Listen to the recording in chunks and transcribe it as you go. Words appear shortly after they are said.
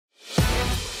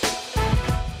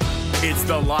It's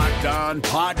the Locked On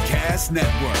Podcast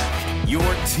Network, your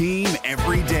team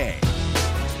every day.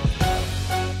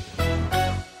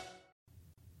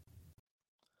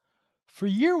 For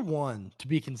year one to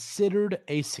be considered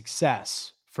a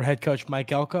success for head coach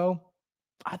Mike Elko,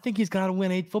 I think he's got to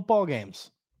win 8 football games.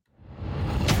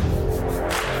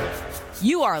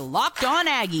 You are Locked On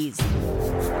Aggies,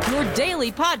 your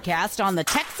daily podcast on the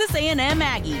Texas A&M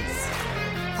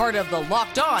Aggies. Part of the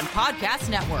Locked On Podcast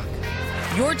Network,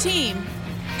 your team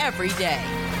every day.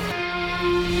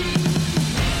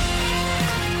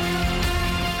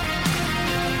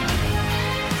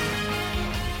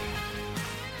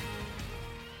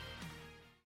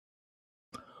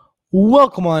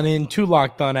 Welcome on in to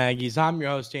Locked On Aggies. I'm your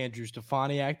host, Andrew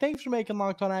Stefaniak. Thanks for making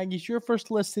Locked On Aggies your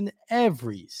first listen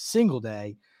every single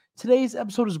day. Today's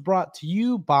episode is brought to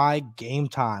you by Game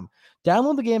Time.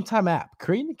 Download the Game Time app,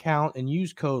 create an account, and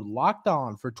use code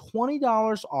LOCKEDON for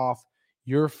 $20 off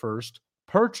your first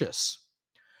purchase.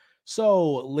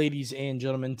 So, ladies and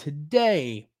gentlemen,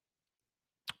 today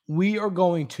we are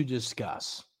going to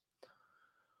discuss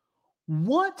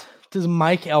what does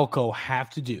Mike Elko have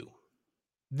to do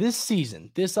this season,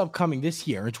 this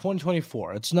year in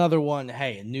 2024. It's another one.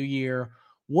 Hey, a new year.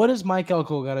 What does Mike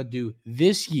Elko got to do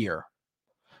this year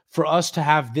for us to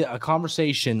have a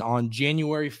conversation on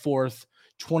January 4th,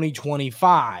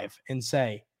 2025 and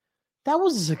say, that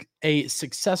was a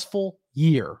successful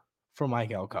year for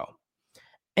Mike Elko?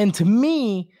 And to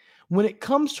me, when it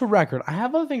comes to record, I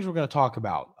have other things we're going to talk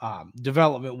about,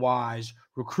 development-wise,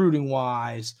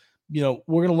 recruiting-wise. You know,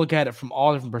 we're going to look at it from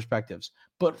all different perspectives.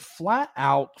 But flat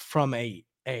out from a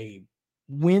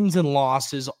wins and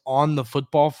losses on the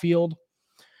football field,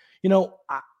 you know,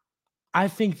 I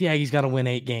think the Aggies got to win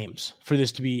 8 games for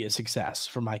this to be a success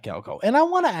for Mike Elko. And I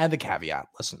want to add the caveat,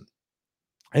 listen,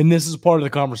 and this is part of the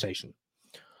conversation.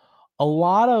 A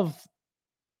lot of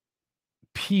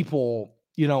people,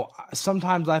 you know,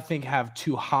 sometimes I think have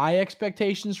too high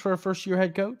expectations for a first-year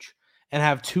head coach and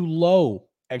have too low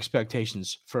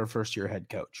expectations for a first-year head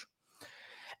coach.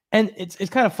 And it's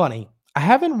kind of funny. I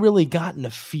haven't really gotten a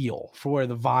feel for where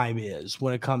the vibe is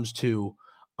when it comes to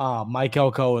Mike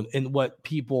Elko and what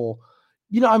people,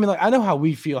 you know, I mean, like, I know how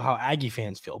we feel, how Aggie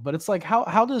fans feel, but it's like,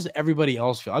 how does everybody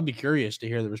else feel? I'd be curious to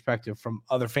hear the perspective from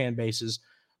other fan bases,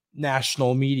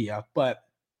 national media. But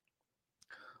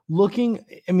looking,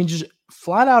 I mean, just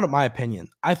flat out, in my opinion,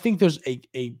 I think there's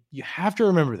you have to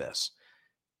remember this.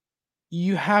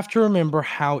 You have to remember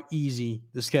how easy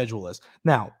the schedule is.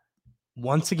 Now,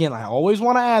 once again, I always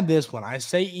want to add this. When I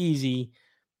say easy,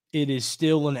 it is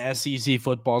still an SEC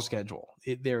football schedule.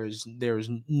 There is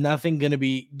nothing going to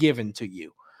be given to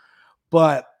you.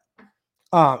 But,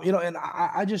 you know, and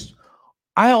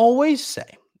I always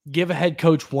say, give a head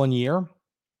coach 1 year.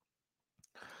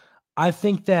 I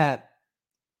think that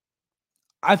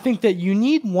you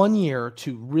need 1 year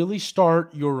to really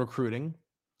start your recruiting.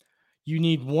 You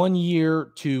need 1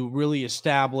 year to really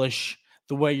establish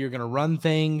the way you're going to run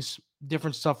things,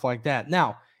 different stuff like that.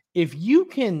 Now, if you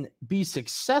can be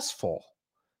successful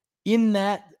in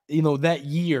that, you know, that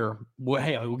year, well,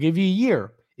 hey, I will give you a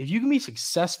year. If you can be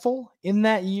successful in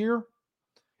that year,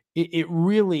 it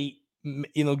really,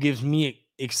 you know, gives me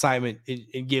excitement.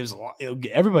 It gives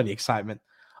everybody excitement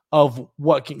of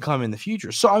what can come in the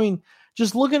future. So, I mean,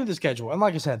 just looking at the schedule, and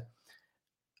like I said,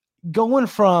 going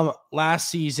from last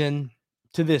season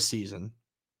to this season,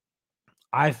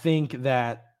 I think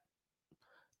that,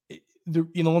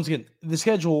 you know, once again, the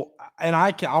schedule, and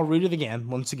I'll read it again,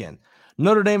 once again.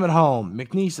 Notre Dame at home,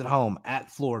 McNeese at home, at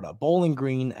Florida, Bowling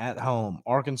Green at home,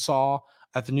 Arkansas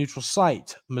at the neutral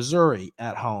site, Missouri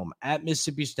at home, at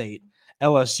Mississippi State,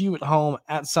 LSU at home,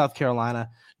 at South Carolina,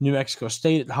 New Mexico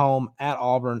State at home, at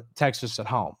Auburn, Texas at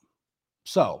home.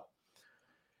 So,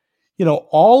 you know,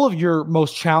 all of your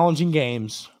most challenging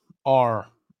games are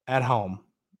at home.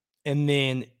 And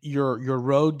then your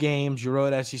road games, your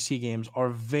road SEC games are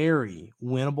very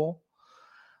winnable.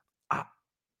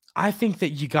 I think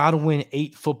that you got to win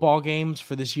 8 football games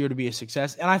for this year to be a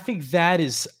success. And I think that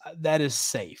is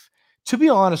safe. To be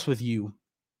honest with you,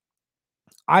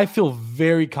 I feel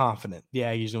very confident the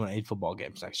Aggies doing 8 football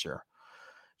games next year.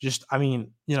 Just, I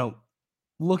mean, you know,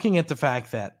 looking at the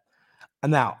fact that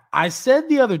now I said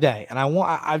the other day, and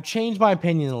I've changed my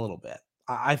opinion a little bit.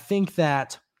 I think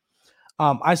that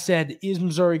I said, is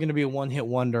Missouri going to be a one-hit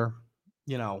wonder?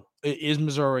 You know, is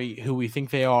Missouri who we think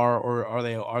they are, or are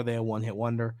they a one-hit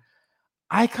wonder?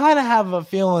 I kind of have a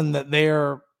feeling that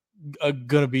they're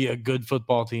going to be a good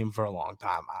football team for a long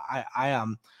time.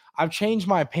 I've changed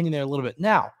my opinion there a little bit.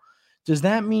 Now, does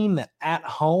that mean that at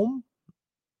home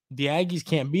the Aggies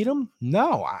can't beat them?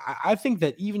 No, I think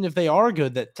that even if they are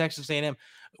good, that Texas A&M.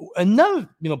 Another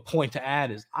point to add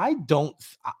is I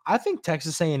think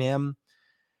Texas A&M,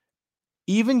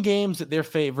 even games that they're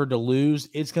favored to lose,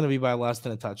 it's going to be by less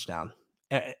than a touchdown.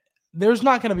 There's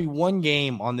not going to be one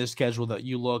game on this schedule that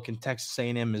you look and Texas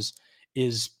A&M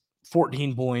is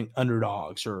 14-point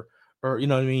underdogs or you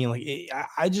know what I mean. Like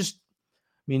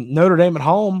Notre Dame at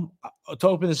home to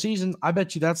open the season. I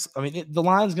bet you the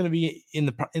line's going to be in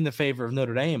the favor of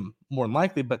Notre Dame more than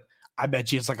likely, but I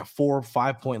bet you it's like a 4 or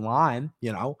 5 point line.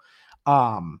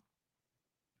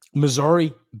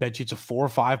 Missouri, bet you it's a 4 or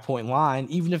 5 point line,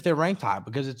 even if they're ranked high,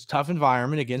 because it's a tough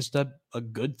environment against a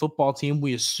good football team.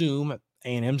 We assume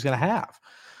A&M's going to have.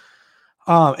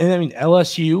 And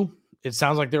LSU. It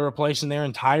sounds like they're replacing their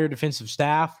entire defensive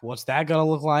staff. What's that going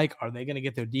to look like? Are they going to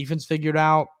get their defense figured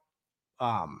out?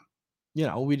 We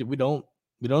don't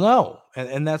know.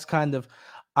 And that's kind of,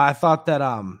 I thought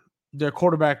that their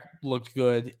quarterback looked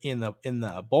good in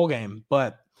the bowl game,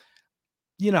 but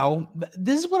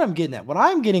this is what I'm getting at. What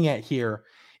I'm getting at here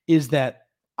is that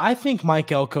I think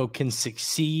Mike Elko can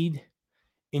succeed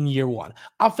in year one.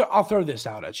 I'll throw this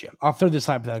out at you. I'll throw this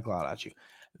hypothetical out at you.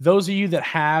 Those of you that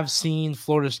have seen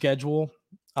Florida's schedule,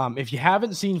 if you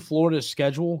haven't seen Florida's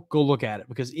schedule, go look at it,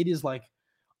 because it is like,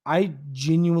 I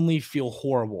genuinely feel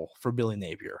horrible for Billy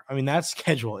Napier. That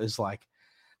schedule is like,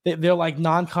 they're like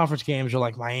non-conference games are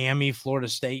like Miami, Florida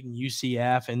State, and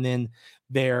UCF, and then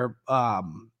their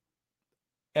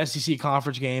SEC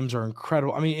conference games are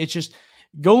incredible. It's just,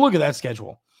 go look at that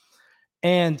schedule.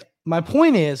 And my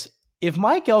point is, if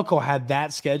Mike Elko had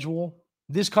that schedule,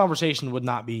 this conversation would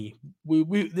not be,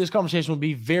 this conversation would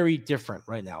be very different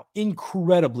right now,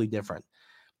 incredibly different.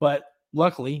 But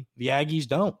luckily, the Aggies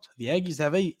don't. The Aggies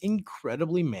have an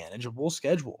incredibly manageable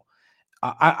schedule.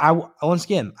 Once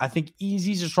again, I think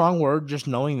easy is a strong word, just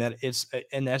knowing that it's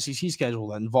an SEC schedule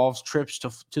that involves trips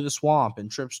to the swamp and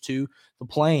trips to the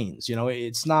plains.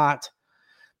 It's not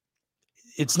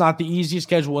the easiest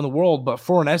schedule in the world, but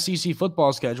for an SEC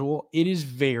football schedule, it is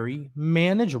very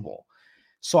manageable.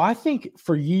 So I think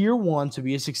for year one to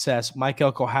be a success, Mike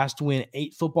Elko has to win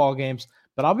 8 football games.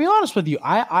 But I'll be honest with you,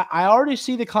 I already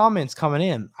see the comments coming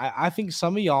in. I think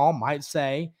some of y'all might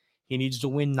say he needs to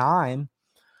win 9.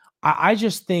 I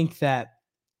just think that,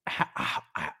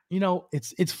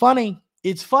 it's funny.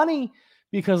 It's funny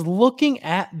because looking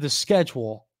at the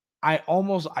schedule, I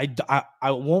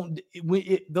won't.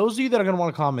 Those of you that are going to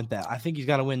want to comment that I think he's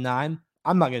got to win 9.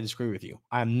 I'm not going to disagree with you.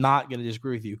 I'm not going to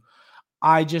disagree with you.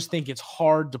 I just think it's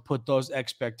hard to put those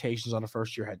expectations on a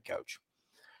first-year head coach.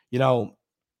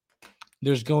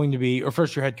 There's going to be, or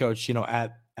first-year head coach,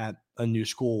 at a new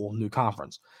school, new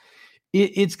conference.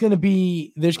 There's going to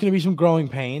be some growing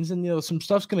pains, and some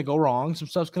stuff's going to go wrong, some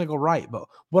stuff's going to go right. But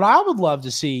what I would love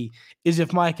to see is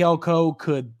if Mike Elko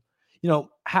could, like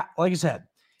I said,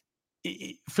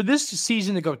 for this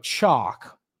season to go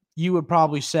chalk, you would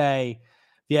probably say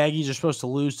the Aggies are supposed to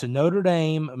lose to Notre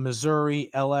Dame, Missouri,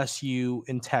 LSU,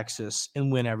 and Texas,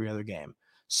 and win every other game.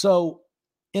 So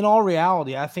in all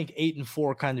reality, I think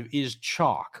 8-4 kind of is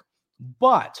chalk.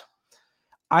 But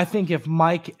I think if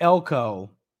Mike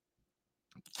Elko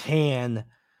can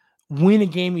win a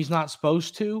game he's not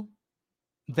supposed to,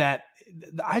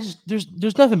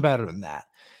 there's nothing better than that.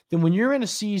 Then when you're in a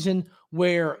season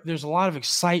where there's a lot of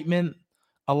excitement,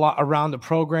 a lot around the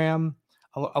program,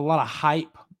 a lot of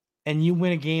hype, and you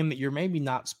win a game that you're maybe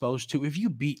not supposed to. If you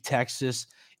beat Texas,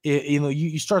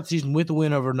 you start the season with a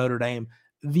win over Notre Dame,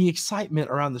 the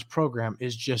excitement around this program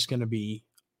is just going to be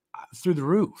through the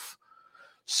roof.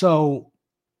 So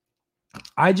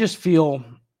I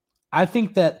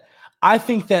think that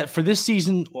for this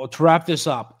season, to wrap this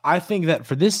up, I think that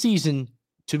for this season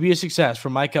to be a success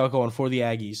for Mike Elko and for the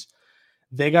Aggies,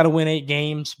 they got to win 8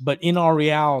 games. But in all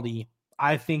reality,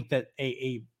 I think that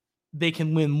they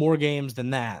can win more games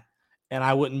than that. And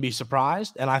I wouldn't be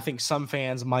surprised. And I think some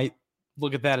fans might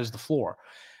look at that as the floor.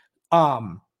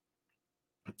 And,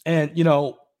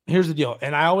 here's the deal.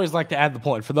 And I always like to add the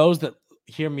point for those that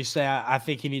hear me say, I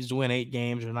think he needs to win 8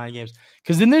 games or 9 games.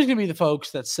 Because then there's going to be the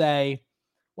folks that say,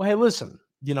 well, hey, listen,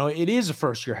 it is a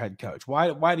first-year head coach.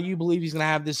 Why do you believe he's going to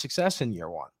have this success in year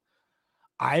one?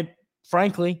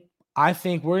 Frankly, I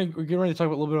think we're getting ready to talk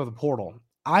about a little bit of the portal.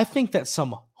 I think that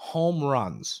some home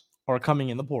runs are coming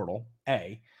in the portal,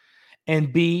 A.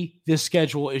 And B, this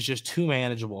schedule is just too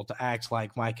manageable to act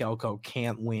like Mike Elko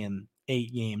can't win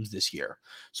 8 games this year.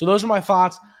 So those are my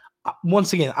thoughts.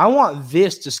 Once again, I want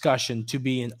this discussion to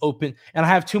be an open, and I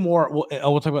have 2 more. We'll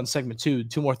talk about in segment 2,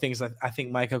 2 more things that I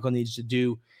think Mike Elko needs to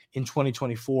do in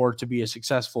 2024 to be a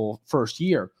successful first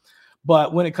year.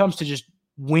 But when it comes to just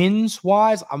wins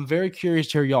wise, I'm very curious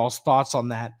to hear y'all's thoughts on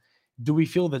that. Do we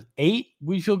feel that 8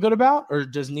 we feel good about, or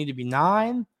does it need to be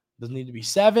 9? Does it need to be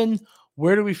 7?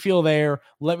 Where do we feel there?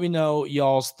 Let me know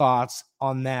y'all's thoughts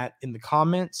on that in the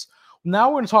comments. Now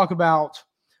we're going to talk about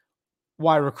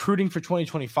why recruiting for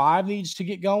 2025 needs to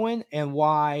get going and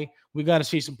why we got to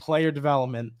see some player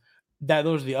development.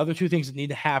 Those are the other two things that need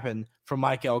to happen for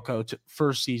Mike Elko to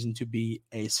first season to be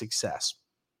a success.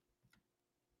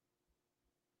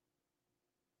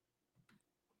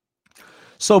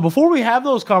 So before we have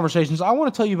those conversations, I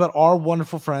want to tell you about our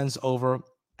wonderful friends over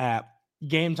at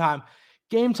Game Time.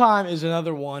 Game Time is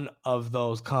another one of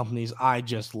those companies I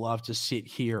just love to sit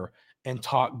here and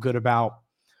talk good about,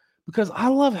 because I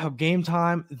love how Game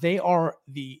Time, they are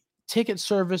the ticket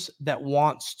service that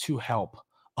wants to help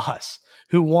us,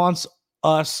 who wants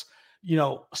us,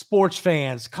 sports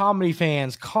fans, comedy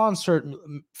fans, concert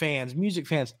fans, music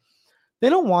fans. They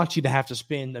don't want you to have to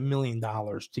spend $1 million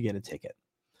to get a ticket.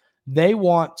 They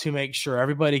want to make sure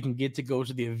everybody can get to go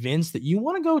to the events that you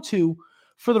want to go to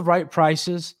for the right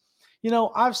prices.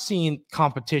 I've seen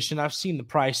competition. I've seen the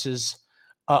prices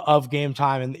of Game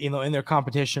Time and, in their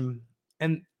competition,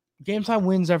 and Game Time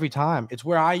wins every time. It's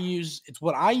what I use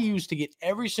to get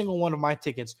every single one of my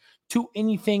tickets to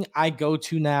anything I go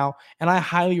to now, and I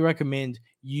highly recommend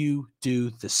you do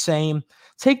the same.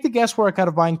 Take the guesswork out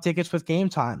of buying tickets with Game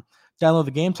Time. Download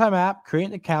the Game Time app, create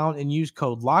an account, and use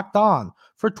code LOCKEDON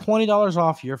for $20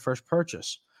 off your first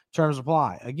purchase. Terms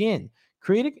apply. Again,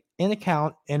 create an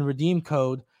account and redeem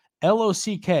code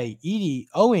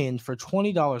LOCKEDON for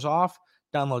 $20 off.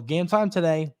 Download Game Time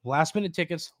today. Last minute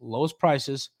tickets, lowest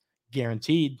prices,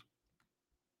 guaranteed.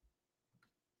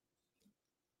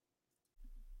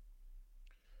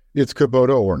 It's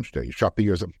Kubota Orange Day. Shop the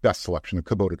year's best selection of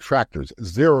Kubota tractors,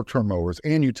 zero-turn mowers,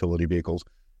 and utility vehicles,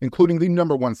 including the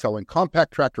 #1 selling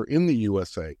compact tractor in the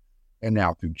USA. And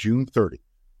now through June 30,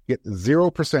 get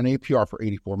 0% APR for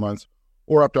 84 months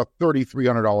or up to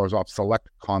 $3,300 off select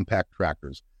compact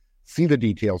tractors. See the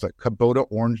details at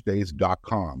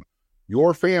KubotaOrangeDays.com.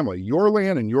 Your family, your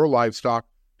land, and your livestock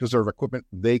deserve equipment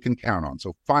they can count on.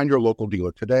 So find your local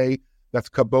dealer today. That's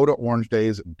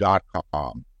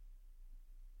KubotaOrangeDays.com.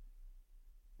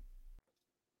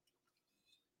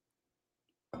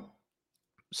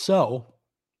 So,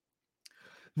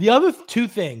 the other two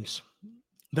things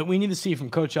that we need to see from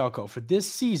Coach Elko for this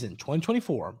season,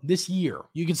 2024, this year,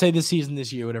 you can say this season,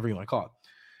 this year, whatever you want to call it,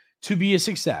 to be a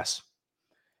success.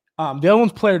 The other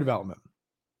one's player development.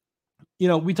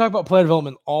 We talk about player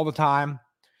development all the time.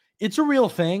 It's a real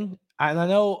thing. And I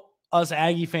know us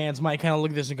Aggie fans might kind of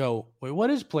look at this and go, wait, what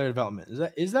is player development?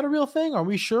 Is that a real thing? Are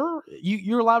we sure?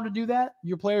 You're allowed to do that?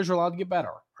 Your players are allowed to get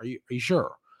better. Are you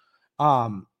sure?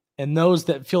 And those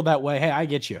that feel that way, hey, I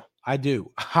get you. I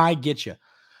do. I get you.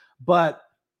 But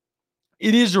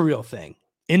it is a real thing.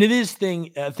 And it is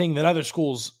a thing that other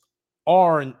schools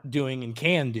are doing and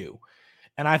can do.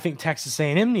 And I think Texas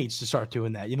A&M needs to start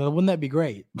doing that. Wouldn't that be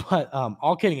great? But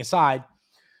all kidding aside,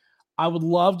 I would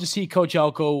love to see Coach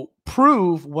Elko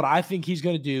prove what I think he's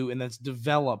going to do, and that's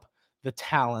develop the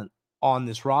talent on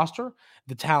this roster,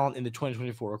 the talent in the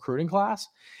 2024 recruiting class.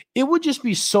 It would just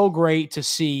be so great to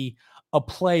see a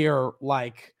player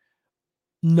like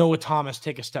Noah Thomas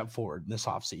take a step forward in this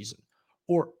offseason,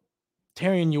 or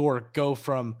Terrion York go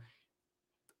from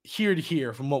here to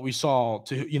here, from what we saw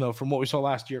to, from what we saw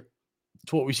last year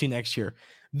to what we see next year.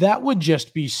 That would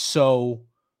just be so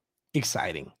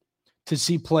exciting to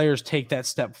see players take that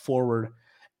step forward.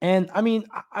 And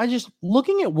I just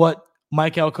looking at what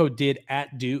Mike Elko did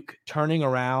at Duke, turning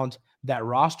around that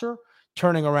roster,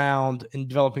 turning around and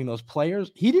developing those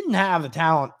players. He didn't have the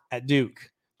talent at Duke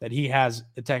that he has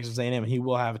at Texas A&M, and he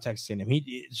will have at Texas A&M.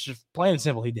 It's just plain and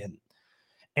simple, he didn't.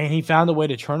 And he found a way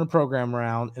to turn the program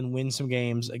around and win some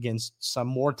games against some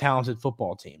more talented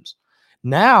football teams.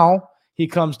 Now he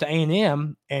comes to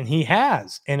A&M, and he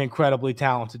has an incredibly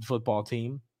talented football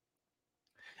team.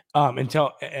 And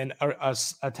a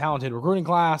talented recruiting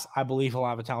class. I believe he'll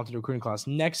have a talented recruiting class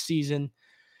next season.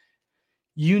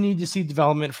 You need to see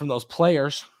development from those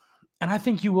players, and I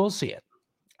think you will see it.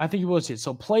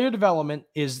 So player development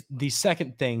is the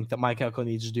second thing that Mike Elko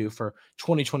needs to do for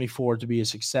 2024 to be a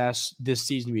success, this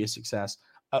season to be a success,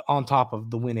 on top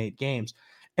of the win 8 games.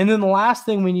 And then the last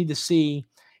thing we need to see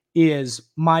is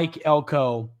Mike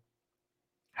Elko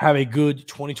have a good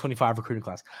 2025 recruiting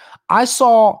class.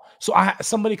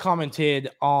 Somebody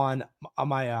commented on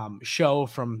my show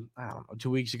from, 2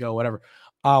 weeks ago, whatever,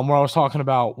 where I was talking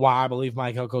about why I believe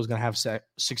Mike Elko is going to have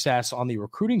success on the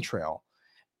recruiting trail.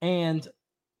 And,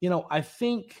 I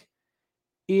think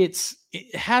it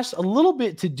has a little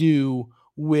bit to do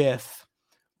with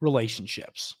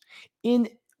relationships.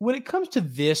 When it comes to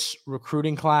this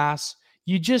recruiting class,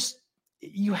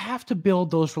 you have to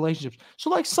build those relationships. So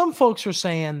like some folks are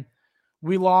saying,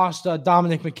 we lost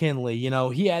Dominic McKinley.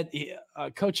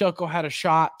 Coach Elko had a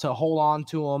shot to hold on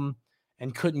to him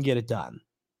and couldn't get it done.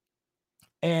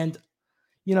 And,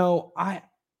 I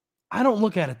don't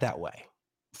look at it that way,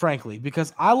 frankly,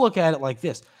 because I look at it like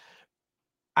this.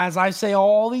 As I say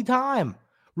all the time,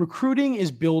 recruiting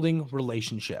is building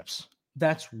relationships.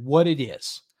 That's what it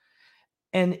is.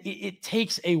 And it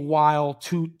takes a while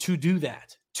to do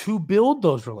that, to build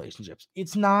those relationships.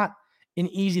 It's not an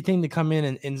easy thing to come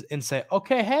in and say,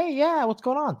 okay, hey, yeah, what's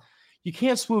going on? You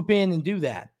can't swoop in and do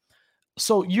that.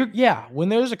 So when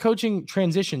there's a coaching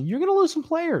transition, you're going to lose some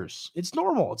players. It's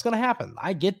normal. It's going to happen.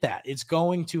 I get that. It's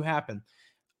going to happen.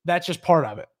 That's just part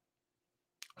of it.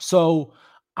 So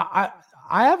I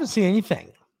haven't seen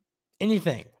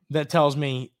anything that tells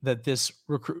me that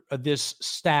this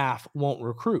staff won't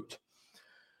recruit.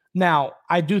 Now,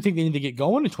 I do think they need to get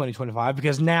going in 2025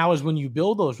 because now is when you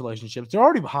build those relationships. They're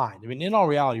already behind. I mean, in all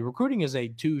reality, recruiting is a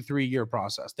 2-3 year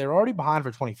process. They're already behind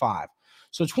for 25.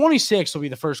 So 26 will be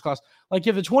the first class. Like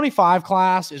if the 25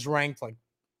 class is ranked like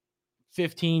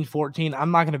 15, 14,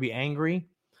 I'm not going to be angry.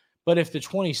 But if the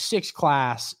 26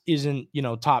 class isn't,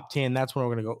 top 10, that's when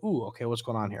we're going to go, ooh, okay, what's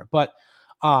going on here? But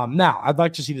now I'd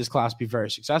like to see this class be very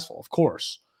successful, of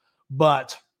course.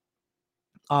 But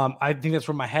I think that's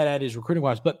where my head at is recruiting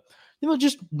wise. But,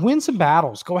 just win some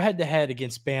battles. Go head to head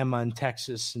against Bama and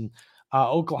Texas and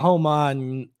Oklahoma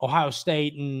and Ohio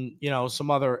State and, some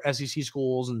other SEC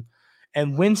schools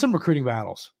and win some recruiting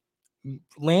battles.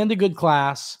 Land a good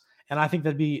class. And I think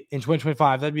that'd be in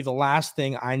 2025. That'd be the last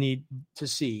thing I need to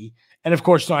see. And of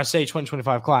course, I say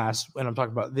 2025 class when I'm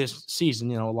talking about this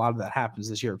season, a lot of that happens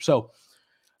this year. So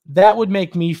that would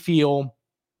make me feel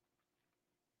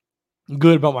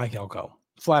good about Mike Elko.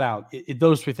 Flat out,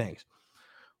 those three things.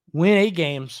 Win 8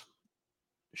 games,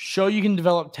 show you can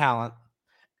develop talent,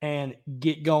 and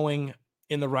get going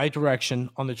in the right direction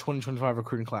on the 2025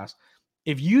 recruiting class.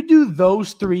 If you do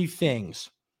those 3 things,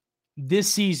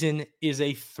 this season is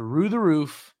a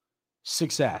through-the-roof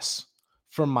success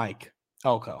from Mike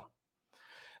Elko.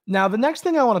 Now, the next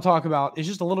thing I want to talk about is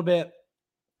just a little bit,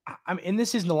 and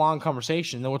this isn't a long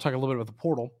conversation, then we'll talk a little bit about the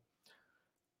portal.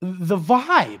 The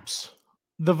vibes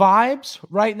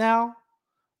right now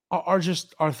are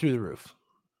through the roof.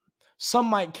 Some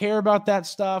might care about that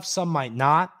stuff. Some might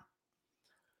not.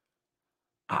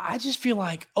 I just feel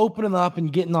like opening up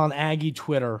and getting on Aggie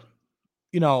Twitter,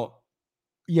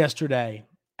 yesterday,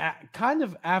 kind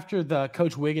of after the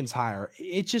Coach Wiggins hire,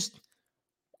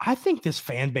 I think this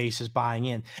fan base is buying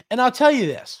in. And I'll tell you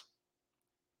this.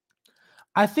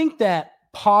 I think that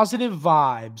positive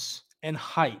vibes and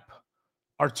hype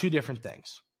are 2 different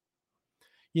things.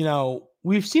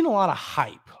 We've seen a lot of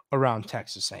hype around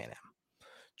Texas A&M.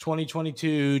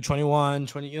 2022, 21,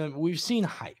 20, we've seen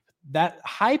hype. That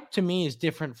hype to me is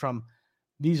different from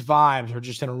these vibes are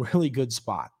just in a really good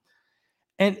spot.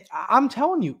 And I'm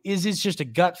telling you, is it just a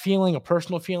gut feeling, a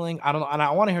personal feeling? I don't know. And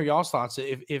I want to hear y'all's thoughts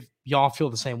if y'all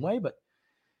feel the same way, but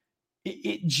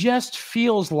it just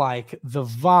feels like the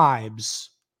vibes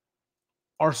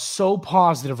are so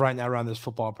positive right now around this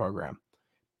football program.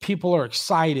 People are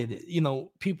excited.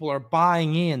 People are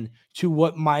buying in to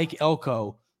what Mike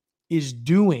Elko is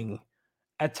doing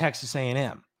at Texas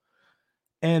A&M.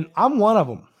 And I'm one of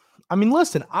them. I mean,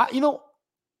 listen,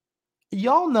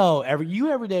 y'all know, you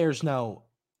everydayers know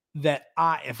that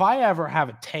if I ever have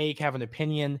an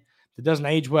opinion that doesn't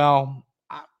age well,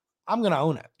 I'm going to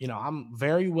own it. I'm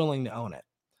very willing to own it.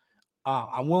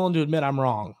 I'm willing to admit I'm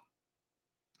wrong.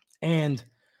 And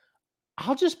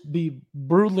I'll just be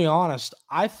brutally honest.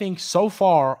 I think so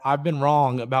far I've been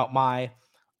wrong about my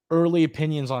early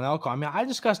opinions on Elko. I mean, I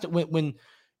discussed it when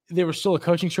there was still a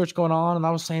coaching search going on, and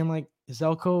I was saying, like, is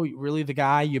Elko really the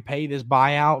guy you pay this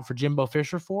buyout for Jimbo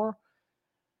Fisher for?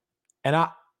 And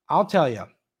I'll tell you,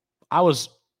 I was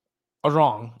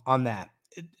wrong on that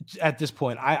at this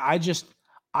point.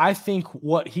 I think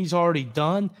what he's already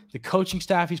done, the coaching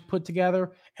staff he's put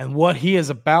together, and what he is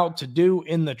about to do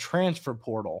in the transfer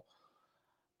portal,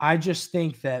 I just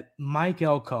think that Mike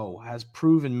Elko has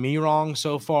proven me wrong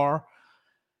so far,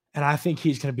 and I think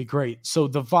he's going to be great. So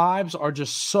the vibes are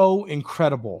just so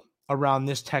incredible around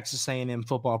this Texas A&M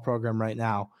football program right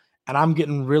now, and I'm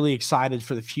getting really excited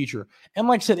for the future. And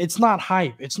like I said, it's not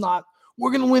hype. It's not,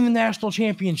 we're going to win the national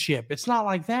championship. It's not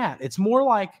like that. It's more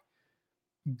like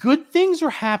good things are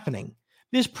happening.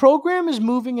 This program is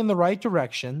moving in the right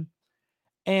direction,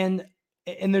 and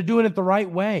they're doing it the right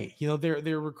way.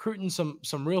 They're recruiting some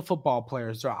real football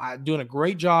players. They're doing a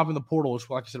great job in the portal, which,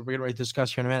 like I said, we're getting ready to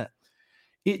discuss here in a minute.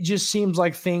 it just seems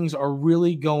like things are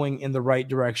really going in the right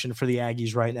direction for the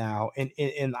Aggies right now.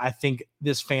 And I think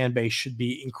this fan base should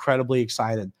be incredibly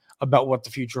excited about what the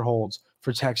future holds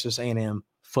for Texas A&M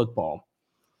football.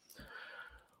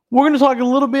 We're going to talk a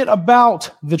little bit about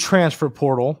the transfer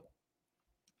portal.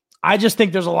 I just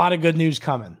think there's a lot of good news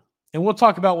coming. And we'll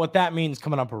talk about what that means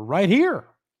coming up right here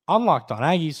on Locked On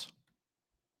Aggies.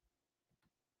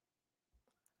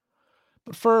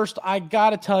 But first, I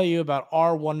got to tell you about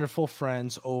our wonderful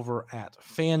friends over at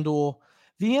FanDuel.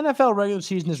 The NFL regular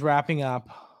season is wrapping up.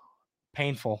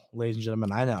 Painful, ladies and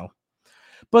gentlemen, I know.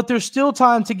 But there's still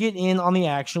time to get in on the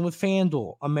action with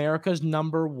FanDuel, America's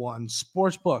 #1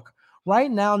 sportsbook.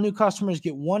 Right now, new customers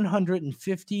get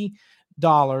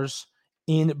 $150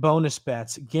 in bonus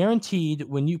bets guaranteed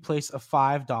when you place a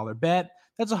 $5 bet.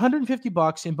 That's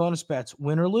 $150 in bonus bets,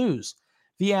 win or lose.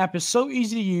 The app is so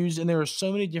easy to use, and there are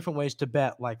so many different ways to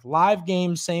bet, like live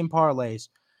games, same parlays.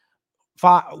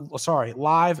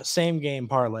 Live same game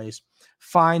parlays.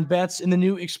 Find bets in the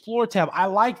new Explore tab. I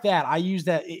like that. I use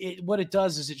that. What it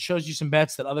does is it shows you some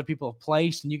bets that other people have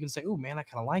placed, and you can say, oh, man, I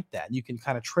kind of like that. And you can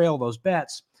kind of trail those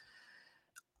bets.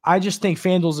 I just think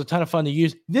FanDuel is a ton of fun to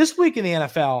use. This week in the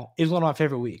NFL is one of my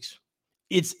favorite weeks.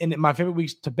 It's my favorite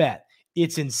weeks to bet.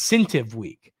 It's incentive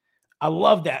week. I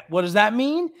love that. What does that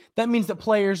mean? That means that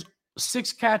players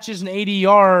 6 catches and 80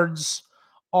 yards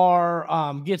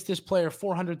gets this player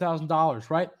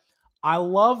 $400,000, right? I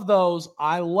love those.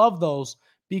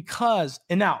 Because,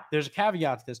 and now there's a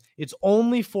caveat to this. It's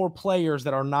only for players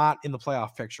that are not in the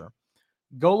playoff picture.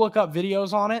 Go look up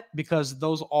videos on it because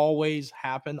those always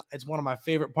happen. It's one of my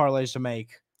favorite parlays to make.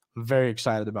 I'm very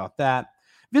excited about that.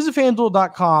 Visit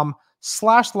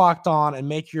FanDuel.com/lockedon and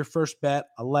make your first bet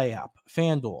a layup.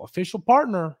 FanDuel, official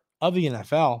partner of the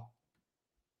NFL.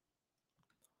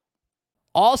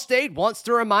 Allstate wants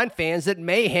to remind fans that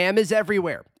mayhem is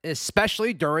everywhere,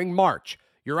 especially during March.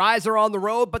 Your eyes are on the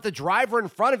road, but the driver in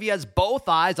front of you has both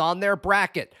eyes on their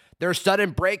bracket. Their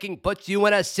sudden braking puts you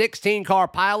in a 16-car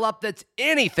pileup that's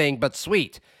anything but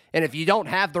sweet. And if you don't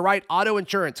have the right auto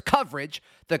insurance coverage,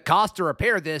 the cost to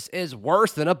repair this is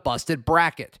worse than a busted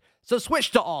bracket. So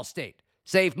switch to Allstate,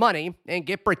 save money, and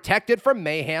get protected from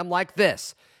mayhem like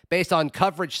this. Based on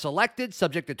coverage selected,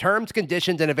 subject to terms,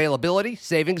 conditions, and availability,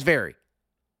 savings vary.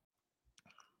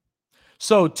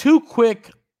 So 2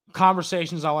 quick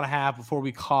conversations I want to have before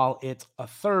we call it a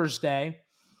Thursday.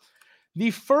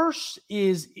 The first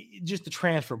is just the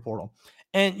transfer portal.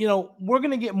 And, we're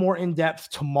going to get more in-depth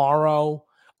tomorrow.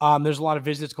 There's a lot of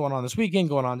visits going on this weekend,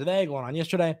 going on today, going on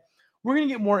yesterday. We're going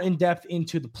to get more in-depth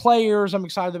into the players I'm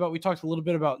excited about. We talked a little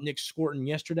bit about Nick Scorton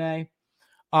yesterday.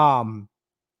 But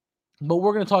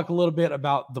we're going to talk a little bit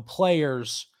about the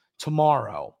players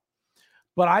tomorrow.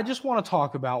 But I just want to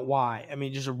talk about why. I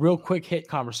mean, just a real quick hit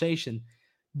conversation.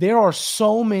 There are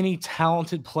so many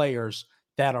talented players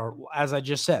that are, as I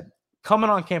just said, coming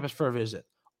on campus for a visit,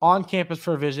 on campus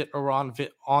for a visit, or on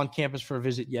campus for a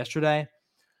visit yesterday.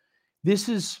 This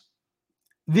is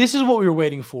what we were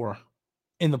waiting for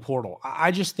in the portal.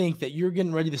 I just think that you're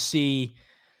getting ready to see.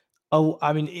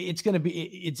 It's going to be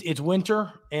it's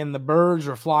winter and the birds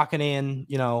are flocking in,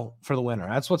 for the winter.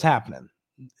 That's what's happening.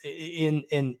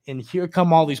 And here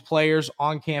come all these players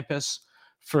on campus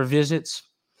for visits.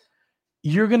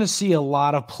 You're going to see a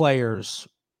lot of players,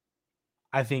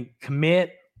 I think,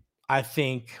 commit. I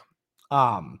think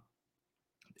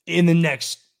in the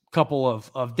next couple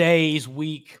of days,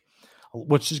 week,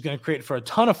 which is going to create for a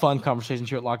ton of fun conversations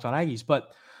here at Locked On Aggies.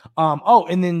 But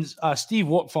and then Steve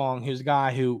Wokfong, who's a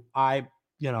guy who I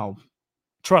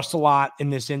trust a lot in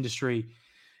this industry,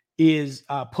 is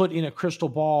put in a crystal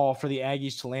ball for the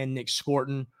Aggies to land Nick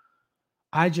Scorton.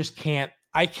 I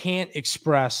can't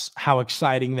express how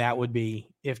exciting that would be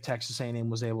if Texas A&M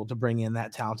was able to bring in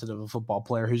that talented of a football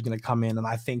player who's going to come in and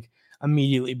I think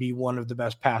immediately be one of the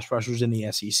best pass rushers in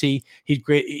the SEC. He's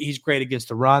great. He's great against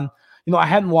the run.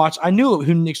 I knew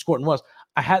who Nick Scorton was.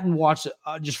 I hadn't watched it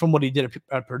just from what he did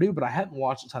at Purdue, but I hadn't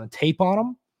watched a ton of tape on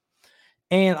him.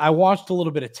 And I watched a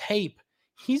little bit of tape.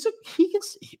 He's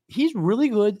really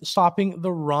good stopping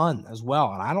the run as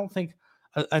well. And I don't think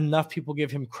enough people give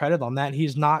him credit on that.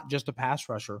 He's not just a pass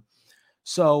rusher.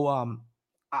 So,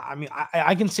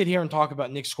 I can sit here and talk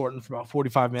about Nick Scorton for about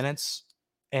 45 minutes,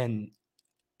 and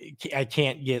I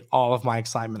can't get all of my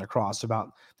excitement across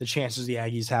about the chances the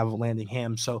Aggies have of landing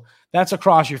him. So that's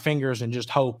across your fingers and just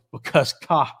hope, because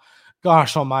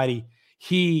gosh almighty,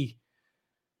 he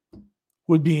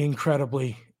would be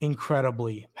incredibly,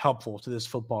 incredibly helpful to this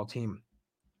football team.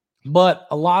 But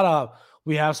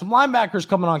we have some linebackers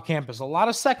coming on campus, a lot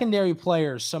of secondary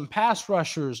players, some pass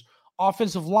rushers,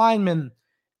 offensive linemen,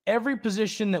 every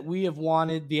position that we have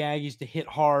wanted the Aggies to hit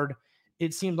hard,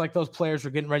 it seems like those players are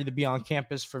getting ready to be on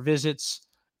campus for visits.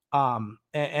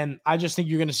 And I just think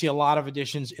you're going to see a lot of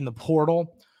additions in the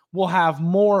portal. We'll have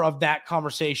more of that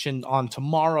conversation on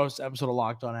tomorrow's episode of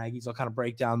Locked On Aggies. I'll kind of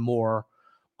break down more,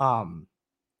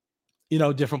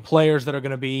 different players that are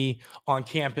going to be on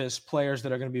campus, players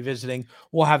that are going to be visiting.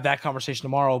 We'll have that conversation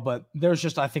tomorrow, but there's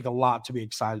just, I think, a lot to be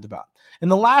excited about.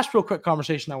 And the last real quick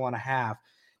conversation I want to have,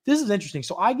 this is interesting.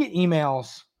 So I get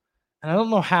emails, and I don't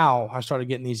know how I started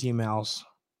getting these emails.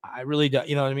 I really do.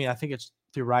 You know what I mean? I think it's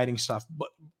through writing stuff, but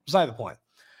beside the point.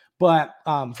 But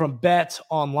from Bet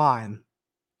Online,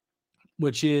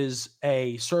 which is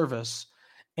a service,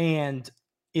 and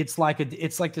it's like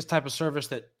this type of service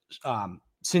that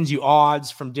sends you odds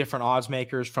from different odds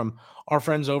makers, from our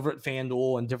friends over at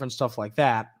FanDuel and different stuff like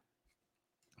that.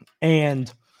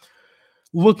 And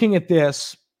looking at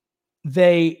this,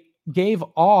 they gave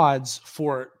odds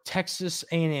for Texas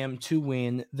A&M to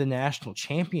win the national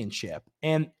championship.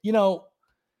 And,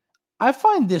 I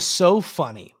find this so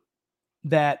funny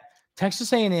that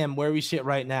Texas A&M, where we sit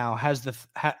right now, has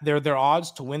their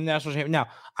odds to win the national championship. Now,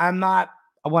 I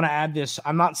want to add this.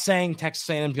 I'm not saying Texas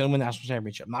A&M is going to win the national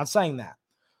championship. I'm not saying that.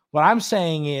 What I'm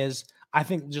saying is, I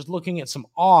think just looking at some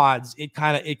odds, it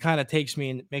kind of takes me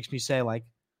and makes me say, like,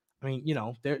 I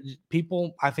mean, there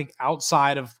people, I think,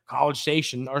 outside of College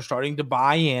Station are starting to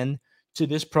buy in to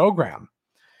this program.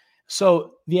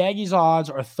 So the Aggies odds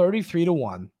are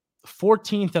 33-1,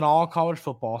 14th in all college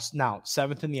football. Now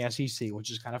 7th in the SEC,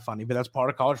 which is kind of funny, but that's part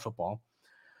of college football.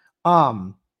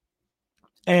 And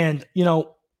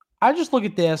I just look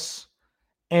at this,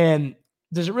 and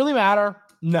does it really matter?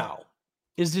 No.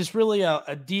 Is this really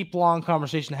a deep, long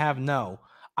conversation to have? No.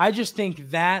 I just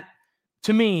think that,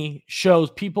 to me,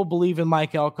 shows people believe in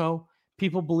Mike Elko.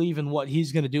 People believe in what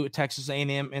he's going to do at Texas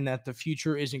A&M, and that the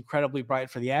future is incredibly bright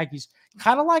for the Aggies.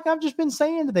 Kind of like I've just been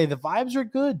saying today, the vibes are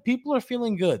good. People are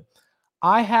feeling good.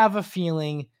 I have a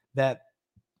feeling that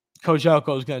Coach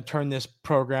Elko is going to turn this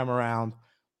program around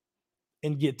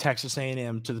and get Texas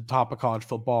A&M to the top of college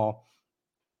football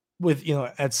with,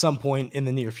 at some point in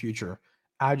the near future.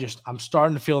 I'm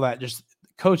starting to feel that, just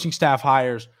coaching staff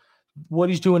hires, what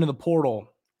he's doing in the portal.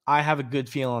 I have a good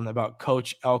feeling about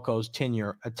Coach Elko's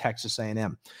tenure at Texas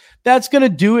A&M. That's going to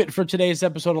do it for today's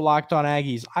episode of Locked On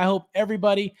Aggies. I hope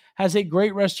everybody has a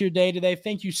great rest of your day today.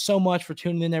 Thank you so much for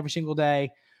tuning in every single day.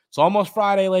 It's almost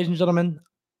Friday, ladies and gentlemen.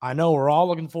 I know we're all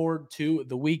looking forward to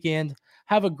the weekend.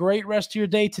 Have a great rest of your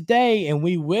day today, and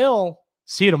we will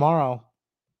see you tomorrow.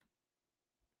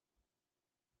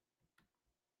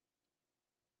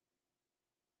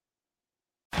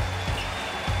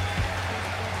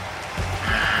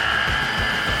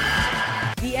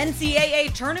 The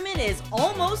NCAA tournament is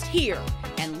almost here,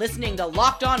 and listening to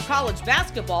Locked On College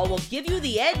Basketball will give you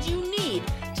the edge you need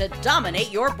to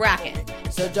dominate your bracket.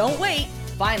 So don't wait.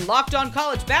 Find Locked On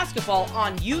College Basketball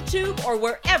on YouTube or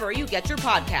wherever you get your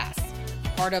podcasts.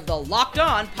 Part of the Locked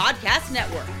On Podcast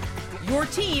Network. Your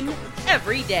team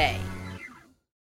every day.